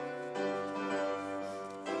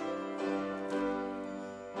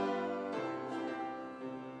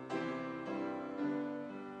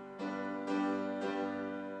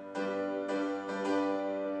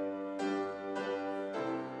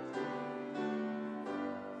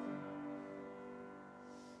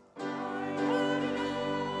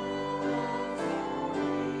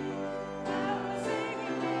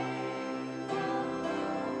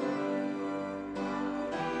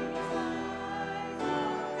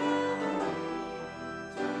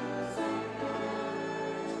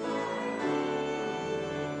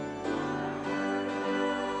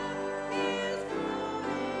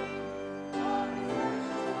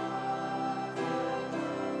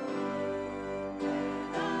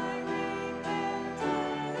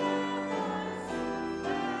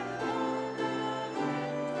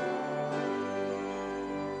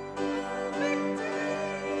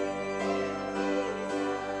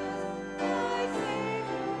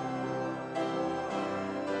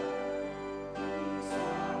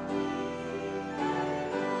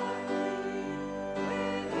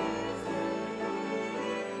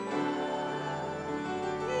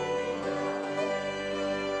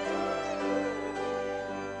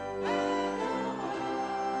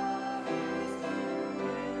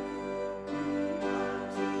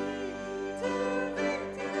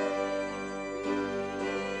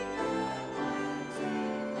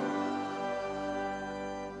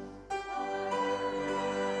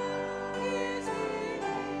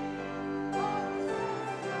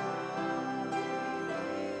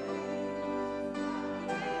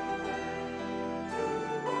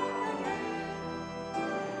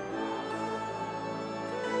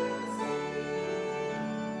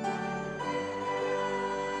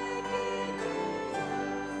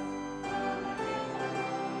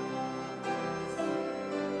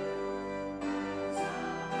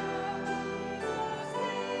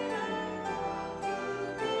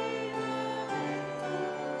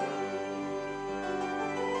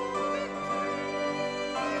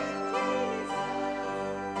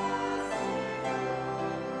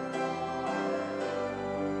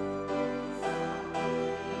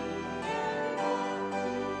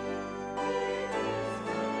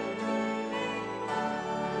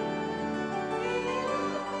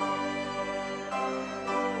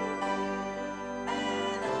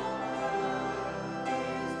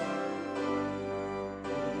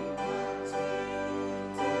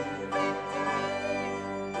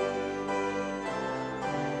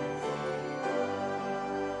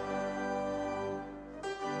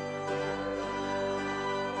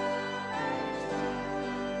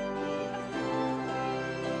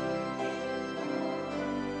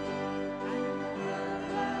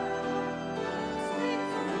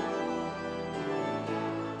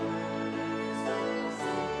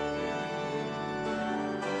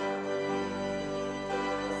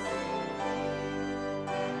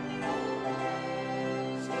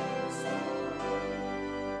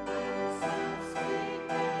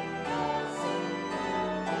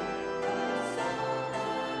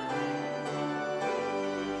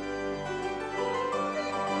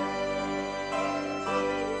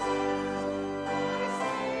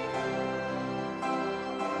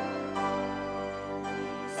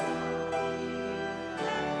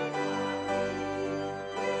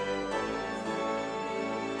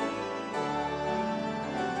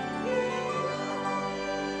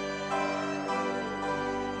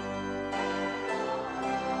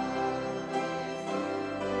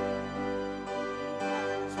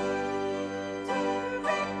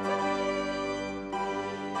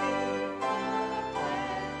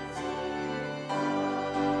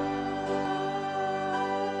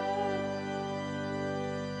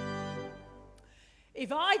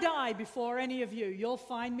 If I die before any of you, you'll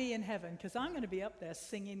find me in heaven, because I'm going to be up there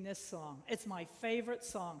singing this song. It's my favorite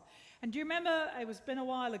song. And do you remember, it was been a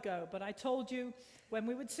while ago, but I told you when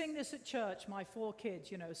we would sing this at church, my 4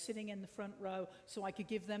 kids, you know, sitting in the front row so I could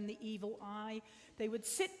give them the evil eye. They would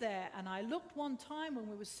sit there, and I looked one time when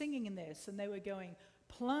we were singing in this, and they were going,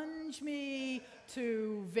 "Plunge me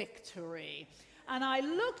to victory." And I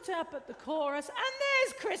looked up at the chorus, and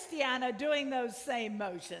there's Christiana doing those same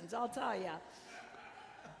motions, I'll tell you.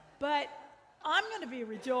 But I'm going to be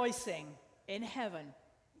rejoicing in heaven.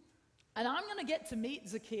 And I'm going to get to meet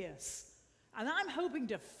Zacchaeus. And I'm hoping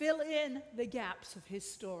to fill in the gaps of his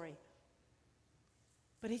story.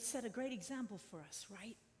 But he set a great example for us,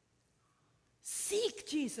 right? Seek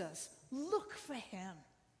Jesus. Look for him.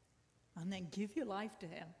 And then give your life to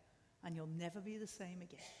him. And you'll never be the same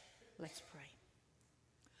again. Let's pray.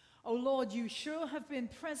 Oh Lord, you sure have been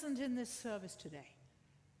present in this service today.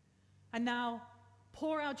 And now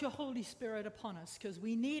pour out your Holy Spirit upon us, because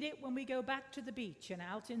we need it when we go back to the beach and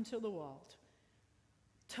out into the world.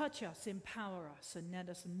 Touch us, empower us, and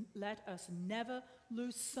let us never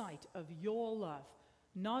lose sight of your love,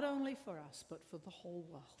 not only for us, but for the whole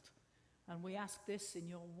world. And we ask this in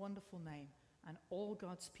your wonderful name, and all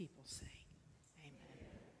God's people say,